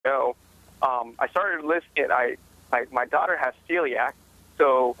I started listening. My daughter has celiac,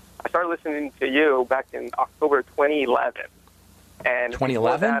 so I started listening to you back in October 2011. And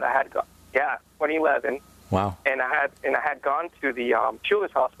 2011? That I had 2011. Wow. And I had gone to the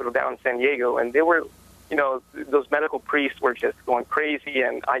Children's Hospital down in San Diego, and they were, those medical priests were just going crazy,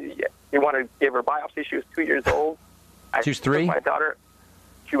 and they wanted to give her biopsy. She was 2 years old. She was 3? My daughter,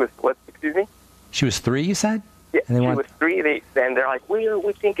 she was what? Excuse me. She was 3, you said? Yeah, she was 3. Then they're like, we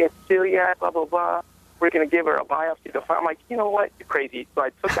think it's celiac, blah blah blah. We're gonna give her a biopsy to find. I'm like, you know what? You're crazy. So I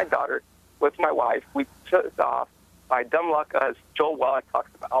took my daughter with my wife. We took off. By dumb luck, as Joel Wallach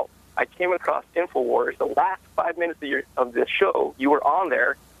talks about, I came across InfoWars. The last 5 minutes of the show, you were on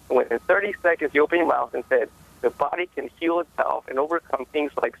there, and within 30 seconds, you opened your mouth and said, the body can heal itself and overcome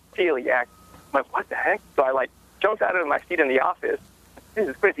things like celiac. I'm like, what the heck? So I, jumped out of my seat in the office. This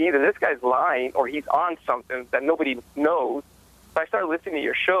is crazy. Either this guy's lying or he's on something that nobody knows. So I started listening to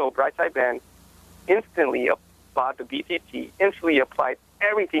your show, Bight Side Ben, instantly bought the BTT, instantly applied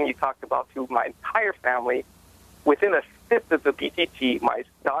everything you talked about to my entire family. Within a fifth of the BTT, my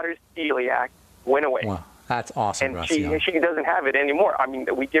daughter's celiac went away. Wow, that's awesome, and she doesn't have it anymore. I mean,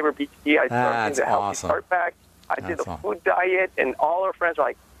 we give her BTT. I started the healthy start pack. I did the food diet, and all our friends are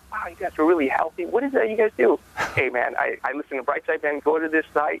like, wow, you guys are really healthy. What is that you guys do? Hey, man, I listen to Bight Side Ben, go to this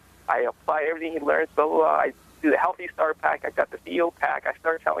site. I apply everything he learns, blah, blah, blah. I do the healthy start pack. I got the CEO pack. I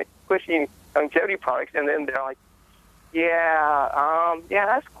started pushing longevity products, and then they're like, yeah,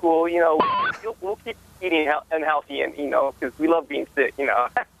 that's cool. We'll keep eating unhealthy, and because we love being sick. Dude,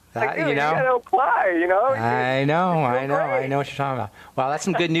 you gotta apply. I know what you're talking about. Wow, that's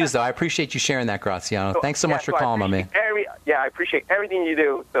some good news, though. I appreciate you sharing that, Graziano. Thanks so much for calling, my man. I appreciate everything you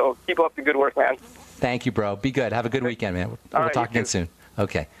do. So keep up the good work, man. Thank you, bro. Be good. Have a good weekend, man. We'll talk again soon.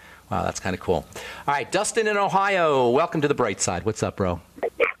 Okay. Wow, that's kind of cool. All right, Dustin in Ohio. Welcome to the Bight Side. What's up, bro?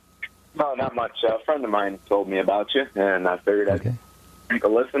 No, not much. A friend of mine told me about you, and I figured I'd take a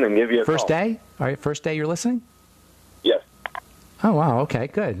listen and give you a First call. day? All right, first day you're listening? Yes. Oh, wow. Okay,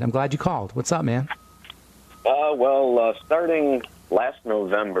 good. I'm glad you called. What's up, man? Starting last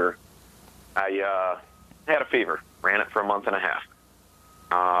November, I had a fever. Ran it for a month and a half.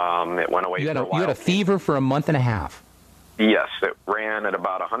 It went away for a while. You had a fever for a month and a half? Yes, it ran at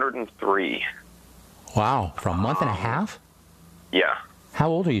about 103. Wow, for a month and a half? Yeah. How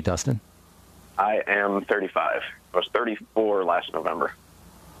old are you, Dustin? I am 35. I was 34 last November.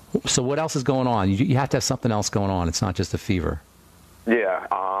 So what else is going on? You have to have something else going on. It's not just a fever. Yeah.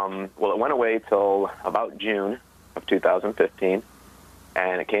 Well, it went away till about June of 2015,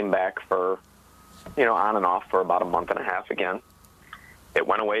 and it came back for, on and off for about a month and a half again. It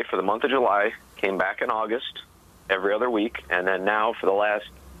went away for the month of July, came back in August, every other week, and then now for the last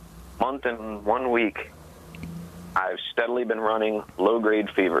month and 1 week, I've steadily been running low-grade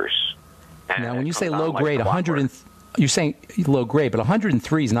fevers. Now, when you say low-grade, you're saying low-grade, but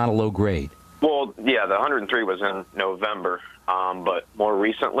 103 is not a low grade. Well, yeah, the 103 was in November, but more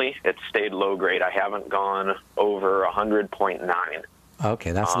recently, it stayed low-grade. I haven't gone over 100.9.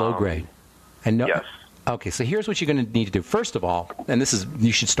 Okay, that's low-grade. Yes. Okay, so here's what you're going to need to do. First of all, and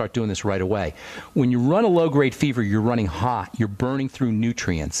you should start doing this right away. When you run a low-grade fever, you're running hot. You're burning through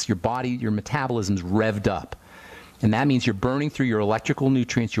nutrients. Your body, your metabolism's revved up. And that means you're burning through your electrical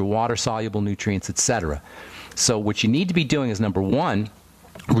nutrients, your water-soluble nutrients, etc. So what you need to be doing is, number one,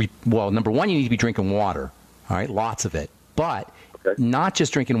 you need to be drinking water, all right, lots of it. But not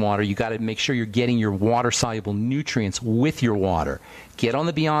just drinking water, you got to make sure you're getting your water-soluble nutrients with your water. Get on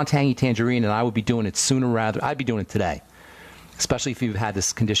the Beyond Tangy Tangerine, and I would be doing it I'd be doing it today, especially if you've had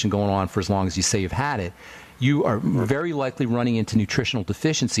this condition going on for as long as you say you've had it. You are very likely running into nutritional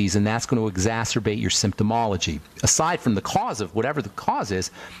deficiencies, and that's going to exacerbate your symptomology. Aside from the cause of whatever the cause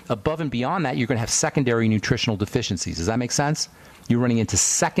is, above and beyond that, you're going to have secondary nutritional deficiencies. Does that make sense? You're running into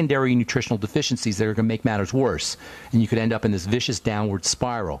secondary nutritional deficiencies that are going to make matters worse, and you could end up in this vicious downward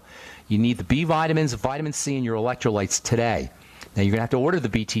spiral. You need the B vitamins, vitamin C, and your electrolytes today. Now, you're going to have to order the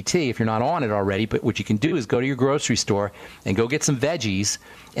BTT if you're not on it already, but what you can do is go to your grocery store and go get some veggies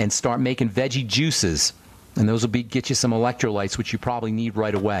and start making veggie juices. And those will get you some electrolytes, which you probably need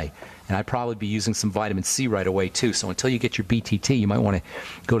right away. And I'd probably be using some vitamin C right away, too. So until you get your BTT, you might want to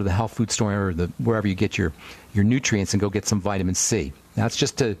go to the health food store or wherever you get your nutrients and go get some vitamin C. That's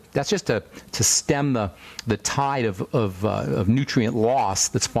just to stem the tide of nutrient loss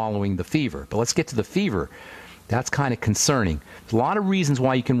that's following the fever. But let's get to the fever. That's kind of concerning. There's a lot of reasons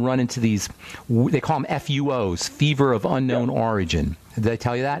why you can run into these, they call them FUOs, fever of unknown origin. Did I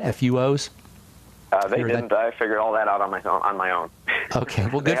tell you that, FUOs? They didn't. I figured all that out on my own. Okay,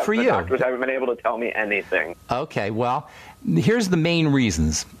 well, good for you. The doctors haven't been able to tell me anything. Okay, well, here's the main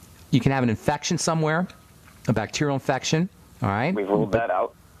reasons. You can have an infection somewhere, a bacterial infection. All right. We've ruled that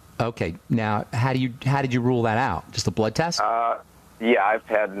out. Okay. Now, how did you rule that out? Just a blood test? Yeah, I've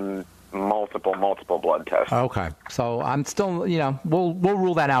had multiple blood tests. Okay. So I'm still, we'll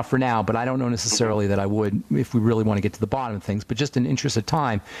rule that out for now, but I don't know necessarily that I would if we really want to get to the bottom of things. But just in interest of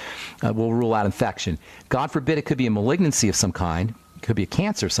time, we'll rule out infection. God forbid it could be a malignancy of some kind. It could be a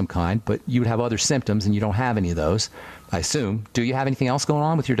cancer of some kind, but you would have other symptoms, and you don't have any of those, I assume. Do you have anything else going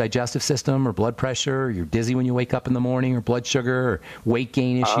on with your digestive system or blood pressure? Or you're dizzy when you wake up in the morning, or blood sugar, or weight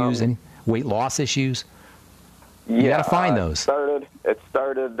gain issues, and weight loss issues? You got to find those. It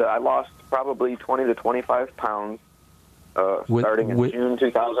started. I lost probably 20 to 25 pounds starting in June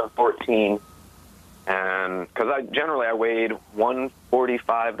 2014, and because I weighed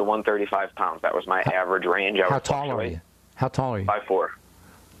 145 to 135 pounds. That was my average range. How tall are you? How tall are you? 5'4".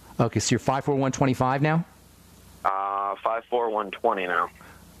 Okay, so you're 5'4", 125 now? 5'4", 120 now.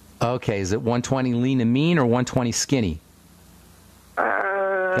 Okay, is it 120 lean and mean or 120 skinny?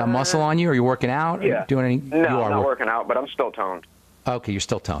 Got muscle on you? Are you working out? Yeah. Doing any? No, I'm not working out, but I'm still toned. Okay, you're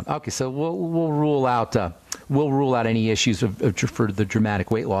still toned. Okay, so we'll rule out any issues for the dramatic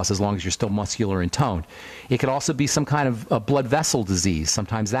weight loss as long as you're still muscular and toned. It could also be some kind of a blood vessel disease.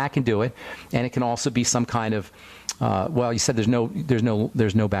 Sometimes that can do it, and it can also be some kind of you said there's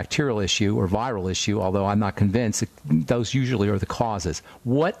no bacterial issue or viral issue, although I'm not convinced. Those usually are the causes.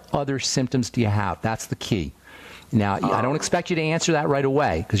 What other symptoms do you have? That's the key. Now, I don't expect you to answer that right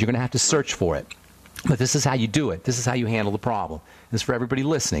away because you're going to have to search for it. But this is how you do it. This is how you handle the problem. This is for everybody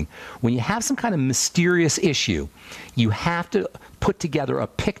listening. When you have some kind of mysterious issue, you have to put together a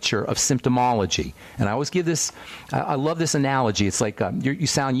picture of symptomology. And I always give this, I love this analogy. It's like you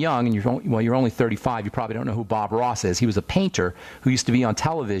sound young, and you're only 35. You probably don't know who Bob Ross is. He was a painter who used to be on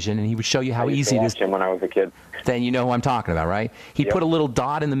television, and he would show you how easy it is. I used to watch him when I was a kid. Then you know who I'm talking about, right? He put a little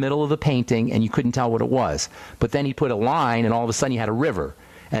dot in the middle of the painting, and you couldn't tell what it was. But then he put a line, and all of a sudden you had a river.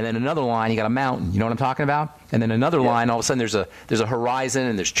 And then another line, you got a mountain. You know what I'm talking about? And then another line, all of a sudden there's a horizon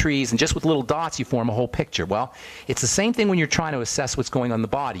and there's trees, and just with little dots you form a whole picture. Well, it's the same thing when you're trying to assess what's going on in the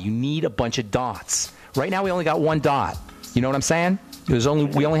body. You need a bunch of dots. Right now we only got one dot. You know what I'm saying?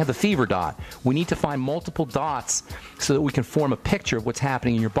 We only have the fever dot. We need to find multiple dots so that we can form a picture of what's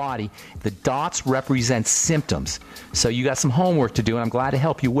happening in your body. The dots represent symptoms. So you got some homework to do, and I'm glad to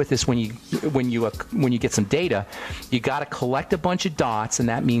help you with this when you get some data. You got to collect a bunch of dots, and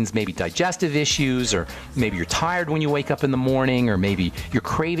that means maybe digestive issues, or maybe you're tired when you wake up in the morning, or maybe you're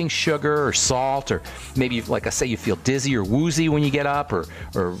craving sugar or salt, or maybe, like I say, you feel dizzy or woozy when you get up, or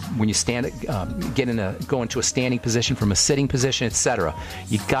when you go into a standing position from a sitting position, etc.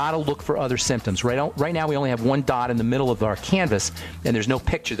 You got to look for other symptoms. Right now we only have one dot in the middle of our canvas, and there's no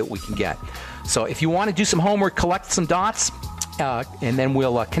picture that we can get. So if you want to do some homework, collect some dots, and then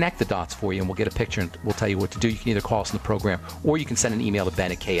we'll connect the dots for you, and we'll get a picture, and we'll tell you what to do. You can either call us in the program, or you can send an email to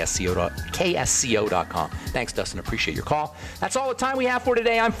ben@ksco.com. Thanks, Dustin. Appreciate your call. That's all the time we have for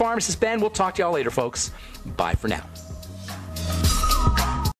today. I'm Pharmacist Ben. We'll talk to y'all later, folks. Bye for now.